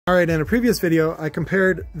All right, in a previous video, I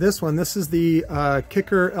compared this one. This is the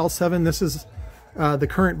Kicker L7. This is the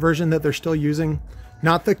current version that they're still using.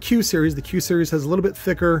 Not the Q series. The Q series has a little bit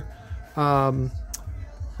thicker,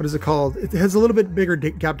 what is it called? It has a little bit bigger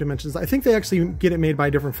gap dimensions. I think they actually get it made by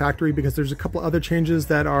a different factory because there's a couple other changes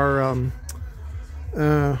that are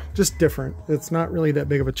just different. It's not really that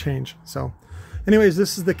big of a change. So anyways,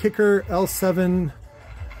 this is the Kicker L7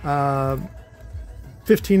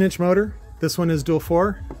 15-inch motor. This one is dual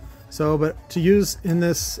 4. So, but to use in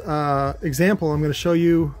this example, I'm going to show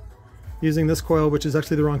you using this coil, which is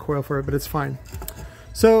actually the wrong coil for it, but it's fine.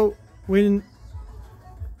 So when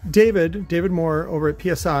David Moore over at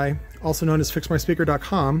PSI, also known as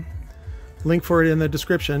fixmyspeaker.com, link for it in the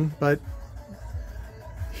description, but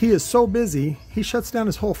he is so busy, he shuts down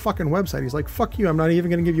his whole fucking website. He's like, fuck you, I'm not even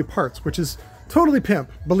going to give you parts, which is totally pimp.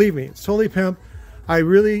 Believe me, it's totally pimp. I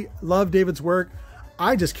really love David's work.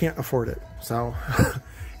 I just can't afford it. So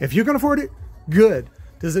if you can afford it, good.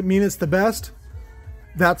 Does it mean it's the best?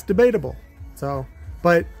 That's debatable. So,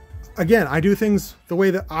 but again, I do things the way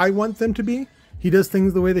that I want them to be. He does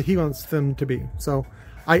things the way that he wants them to be. So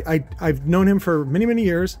I've known him for many, many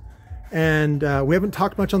years, and we haven't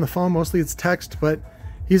talked much on the phone. Mostly it's text, but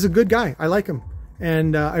he's a good guy. I like him,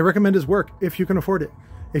 and I recommend his work if you can afford it.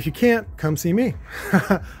 If you can't, come see me.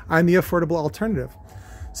 I'm the affordable alternative.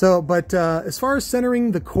 So, but as far as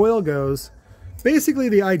centering the coil goes, basically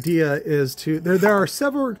the idea is to, there are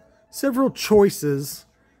several choices,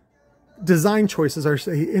 design choices, or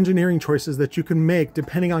engineering choices that you can make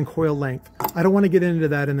depending on coil length. I don't want to get into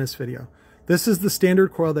that in this video. This is the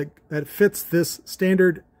standard coil that fits this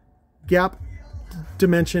standard gap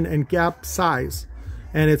dimension and gap size,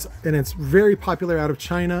 and it's very popular out of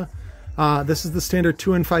China. This is the standard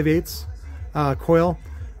 2 5/8 coil.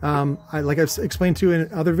 Like I've explained to you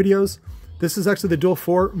in other videos, this is actually the dual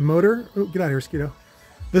 4 motor. Oh, get out of here, Mosquito.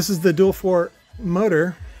 This is the dual 4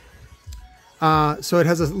 motor. So it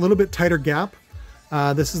has a little bit tighter gap.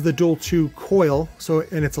 This is the dual 2 coil.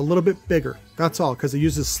 And it's a little bit bigger. That's all, because it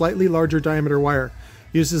uses slightly larger diameter wire.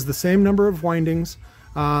 Uses the same number of windings,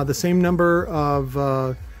 the same number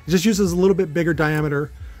of, it just uses a little bit bigger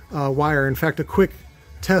diameter wire. In fact, a quick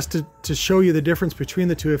test to show you the difference between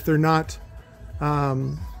the two, if they're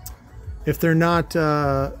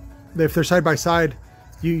side by side,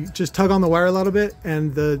 you just tug on the wire a little bit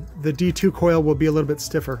and the D2 coil will be a little bit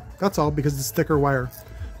stiffer. That's all, because it's thicker wire.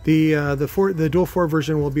 The dual 4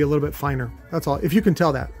 version will be a little bit finer. That's all, if you can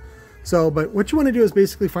tell that. So, but what you want to do is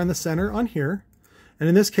basically find the center on here. And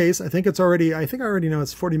in this case, I think I already know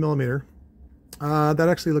it's 40 millimeter. That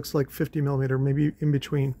actually looks like 50 millimeter, maybe in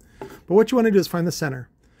between. But what you want to do is find the center.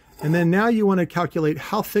 And then now you want to calculate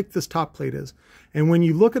how thick this top plate is. And when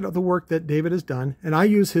you look at the work that David has done, and I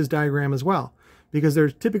use his diagram as well, because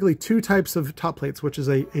there's typically 2 types of top plates, which is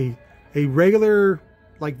a regular,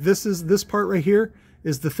 like this part right here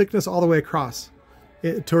is the thickness all the way across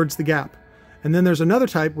towards the gap. And then there's another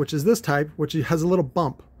type, which is this type, which has a little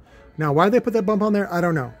bump. Now, why they put that bump on there, I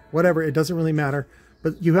don't know. Whatever, it doesn't really matter.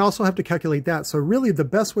 But you also have to calculate that. So really the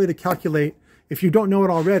best way to calculate, if you don't know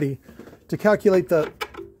it already, to calculate the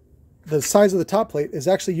size of the top plate is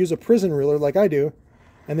actually use a prison ruler like I do,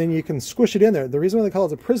 and then you can squish it in there. The reason why they call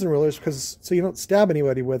it a prison ruler is because so you don't stab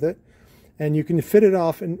anybody with it, and you can fit it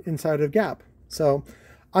off inside of a gap. So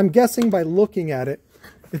I'm guessing by looking at it,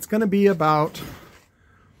 it's going to be about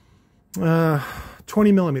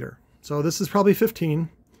 20 millimeter. So this is probably 15,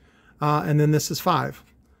 and then this is 5.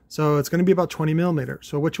 So it's going to be about 20 millimeter.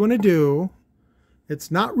 So what you want to do,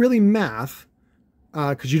 it's not really math,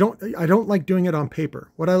 because I don't like doing it on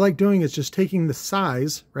paper. What I like doing is just taking the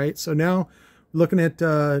size, right? So now looking at,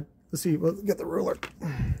 let's see, we'll get the ruler.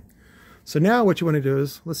 So now what you want to do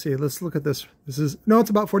is, let's look at this. It's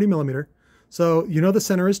about 40 millimeter. So you know the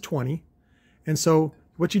center is 20. And so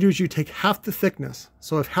what you do is you take half the thickness.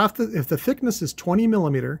 So if the thickness is 20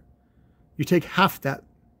 millimeter, you take half that,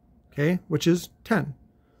 okay, which is 10.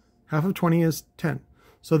 Half of 20 is 10.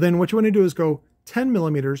 So then what you want to do is go 10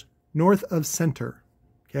 millimeters north of center,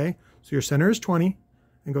 okay? So your center is 20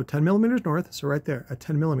 and go 10 millimeters north, so right there at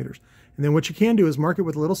 10 millimeters. And then what you can do is mark it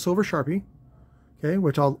with a little silver Sharpie, okay,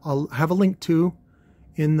 which I'll have a link to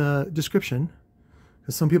in the description.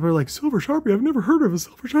 Because some people are like, silver Sharpie, I've never heard of a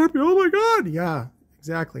silver Sharpie, oh my God. Yeah,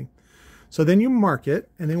 exactly. So then you mark it,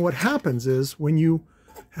 and then what happens is when you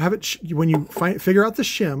have it, figure out the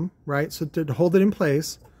shim, right, so to hold it in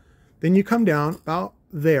place, then you come down about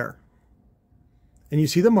there. And you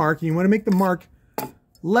see the mark, and you want to make the mark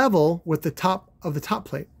level with the top of the top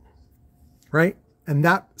plate, right? And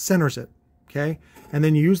that centers it, okay? And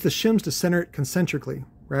then you use the shims to center it concentrically,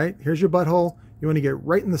 right? Here's your butthole. You want to get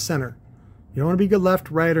right in the center, You don't want to be good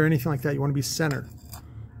left, right, or anything like that. You want to be center.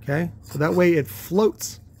 Okay? So that way it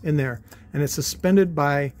floats in there. And it's suspended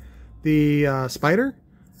by the spider.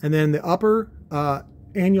 And then the upper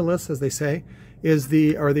annulus, as they say, is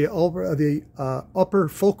the upper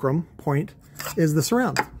fulcrum point is the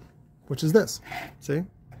surround, which is this. See?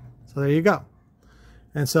 So there you go.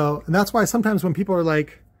 And that's why sometimes when people are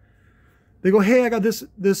like, they go, hey, I got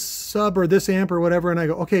this sub or this amp or whatever, and I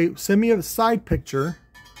go, okay, send me a side picture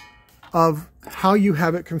of how you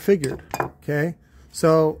have it configured. Okay?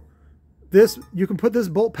 So this, you can put this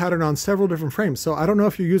bolt pattern on several different frames. So I don't know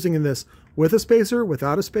if you're using this with a spacer,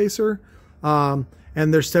 without a spacer.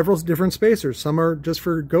 And there's several different spacers. Some are just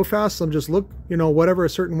for go fast, some just look, you know, whatever, a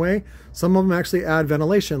certain way. Some of them actually add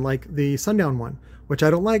ventilation, like the Sundown one, which I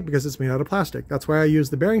don't like because it's made out of plastic. That's why I use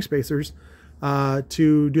the bearing spacers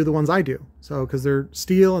to do the ones I do. So, because they're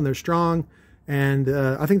steel and they're strong, and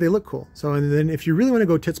I think they look cool. So, and then if you really want to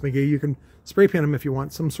go tits McGee, you can spray paint them if you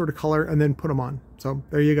want, some sort of color, and then put them on. So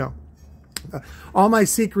there you go. All my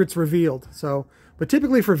secrets revealed. So, but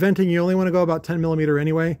typically for venting, you only want to go about 10 millimeter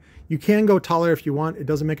anyway. You can go taller if you want. It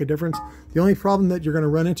doesn't make a difference. The only problem that you're going to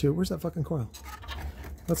run into, where's that fucking coil?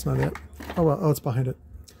 That's not it. Oh, well, oh, it's behind it.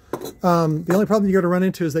 The only problem you're going to run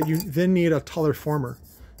into is that you then need a taller former.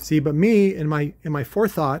 See, but me, in my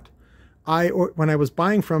forethought, when I was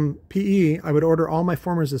buying from PE, I would order all my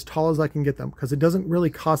formers as tall as I can get them, because it doesn't really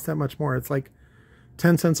cost that much more. It's like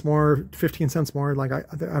 10 cents more, 15 cents more. Like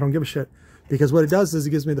I don't give a shit, because what it does is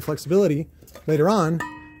it gives me the flexibility later on.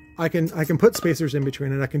 I can put spacers in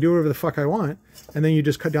between, and I can do whatever the fuck I want, and then you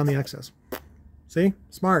just cut down the excess. See?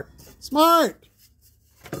 Smart. Smart!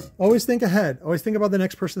 Always think ahead. Always think about the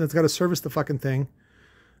next person that's got to service the fucking thing.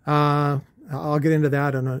 I'll get into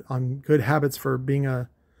that on good habits for being a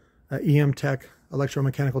EM tech,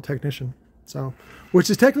 electromechanical technician. So,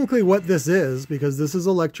 which is technically what this is, because this is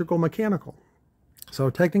electrical mechanical.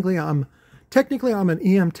 So technically I'm an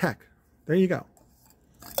EM tech. There you go.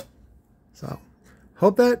 So,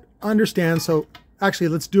 hope that understands. So actually,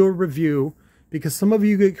 let's do a review, because some of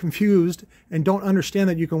you get confused and don't understand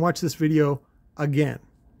that you can watch this video again.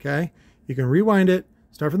 Okay? You can rewind it,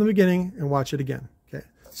 start from the beginning, and watch it again. Okay?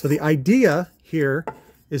 So the idea here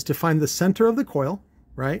is to find the center of the coil,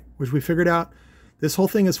 right? Which we figured out. This whole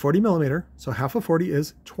thing is 40 millimeter, so half of 40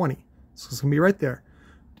 is 20. So it's going to be right there.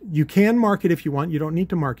 You can mark it if you want. You don't need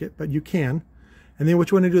to mark it, but you can. And then what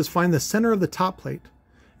you want to do is find the center of the top plate.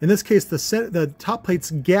 In this case, the top plate's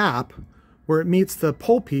gap where it meets the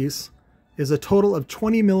pole piece is a total of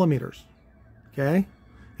 20 millimeters. Okay?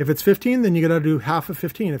 If it's 15, then you got to do half of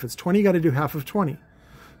 15. If it's 20, you got to do half of 20.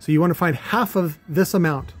 So you want to find half of this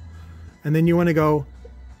amount. And then you want to go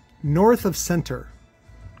north of center.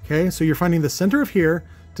 Okay? So you're finding the center of here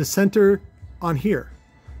to center on here.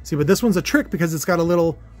 See, but this one's a trick because it's got a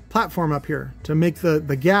little platform up here to make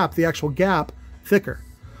the gap, the actual gap, thicker.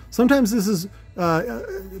 Sometimes this is,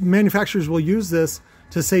 manufacturers will use this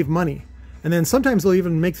to save money. And then sometimes they'll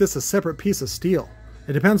even make this a separate piece of steel.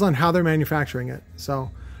 It depends on how they're manufacturing it. So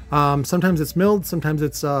sometimes it's milled, sometimes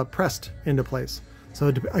it's pressed into place.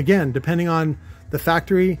 So again, depending on the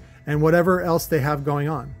factory and whatever else they have going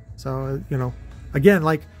on. So, you know, again,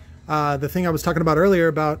 like the thing I was talking about earlier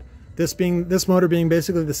about this motor being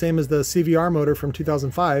basically the same as the CVR motor from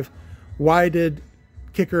 2005, why did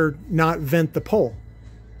Kicker not vent the pole?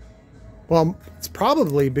 Well, it's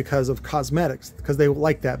probably because of cosmetics, because they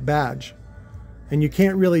like that badge. And you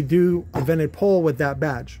can't really do a vented pole with that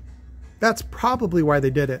badge. That's probably why they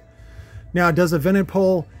did it. Now, does a vented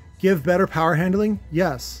pole give better power handling?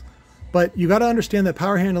 Yes. But you got to understand that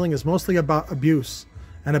power handling is mostly about abuse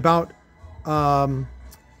and about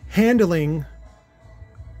handling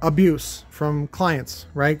abuse from clients,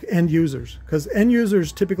 right? End users. Because end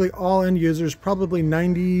users, typically all end users, probably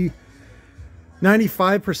 95%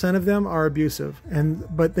 of them are abusive,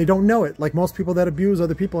 but they don't know it. Like most people that abuse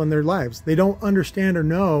other people in their lives, they don't understand or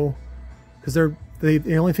know, because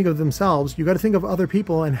they only think of themselves. You got to think of other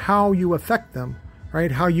people and how you affect them,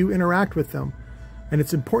 right? How you interact with them, and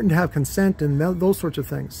it's important to have consent and those sorts of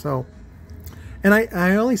things. So, and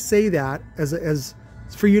I only say that as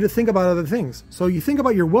for you to think about other things. So you think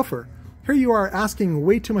about your woofer. Here you are asking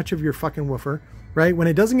way too much of your fucking woofer, right? When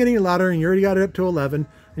it doesn't get any louder and you already got it up to 11,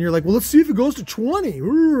 and you're like, well, let's see if it goes to 20.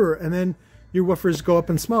 And then your woofers go up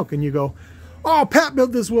in smoke, and you go, oh, Pat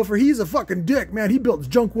built this woofer. He's a fucking dick, man. He builds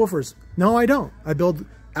junk woofers. No, I don't. I build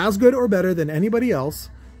as good or better than anybody else.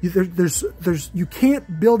 You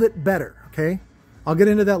can't build it better, okay? I'll get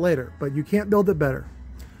into that later, but you can't build it better.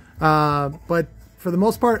 But for the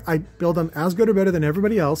most part, I build them as good or better than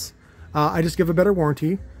everybody else. I just give a better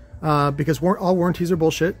warranty because all warranties are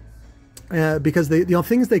bullshit. because the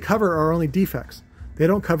things they cover are only defects. They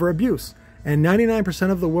don't cover abuse. And 99%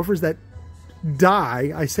 of the woofers that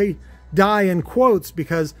die, I say die in quotes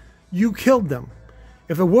because you killed them.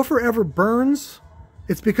 If a woofer ever burns,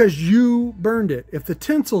 it's because you burned it. If the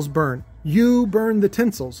tinsels burn, you burned the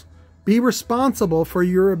tinsels. Be responsible for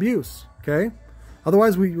your abuse, okay?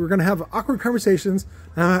 Otherwise, we're going to have awkward conversations,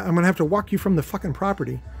 and I'm going to have to walk you from the fucking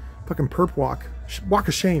property. Fucking perp walk. Walk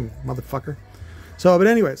of shame, motherfucker. So, but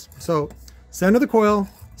anyways, so center the coil,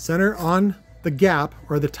 center on the gap,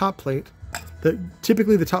 or the top plate.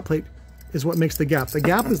 Typically, the top plate is what makes the gap. The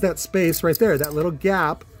gap is that space right there, that little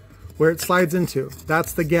gap where it slides into.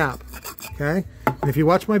 That's the gap, okay? And if you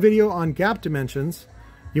watch my video on gap dimensions,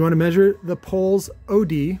 you want to measure the pole's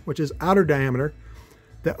OD, which is outer diameter.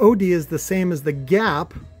 The OD is the same as the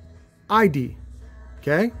gap ID,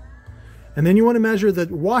 okay? And then you want to measure the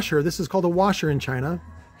washer. This is called a washer in China.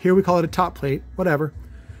 Here we call it a top plate, whatever.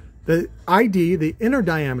 The ID, the inner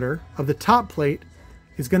diameter of the top plate,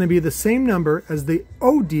 is going to be the same number as the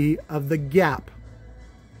OD of the gap,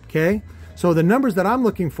 okay? So the numbers that I'm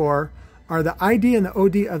looking for are the ID and the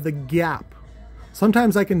OD of the gap.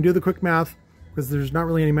 Sometimes I can do the quick math, because there's not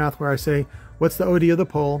really any math where I say, what's the OD of the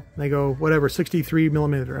pole? And they go, whatever, 63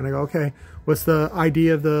 millimeter. And I go, okay, what's the ID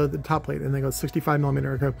of the top plate? And they go, 65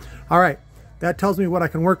 millimeter. Okay. All right, that tells me what I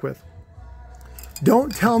can work with.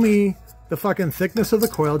 Don't tell me the fucking thickness of the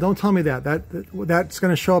coil. Don't tell me that. That's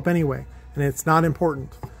going to show up anyway, and it's not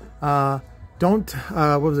important. What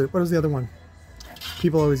was the other one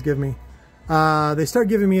people always give me? They start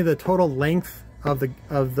giving me the total length of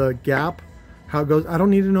the gap, how it goes. I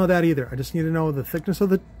don't need to know that either. I just need to know the thickness of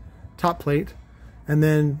the top plate, and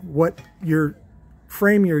then what your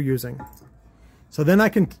frame you're using. So then I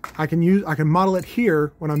can model it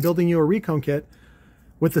here when I'm building you a recone kit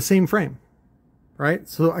with the same frame, right?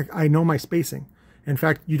 So I know my spacing. In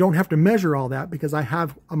fact, you don't have to measure all that because I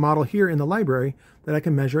have a model here in the library that I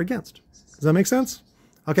can measure against. Does that make sense?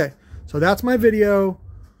 Okay, so that's my video.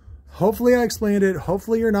 Hopefully I explained it.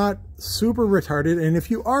 Hopefully you're not super retarded. And if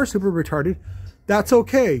you are super retarded, that's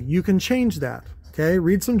okay. You can change that. Okay,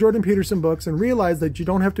 read some Jordan Peterson books and realize that you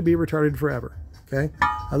don't have to be retarded forever. Okay,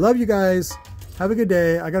 I love you guys. Have a good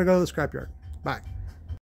day. I gotta go to the scrapyard. Bye.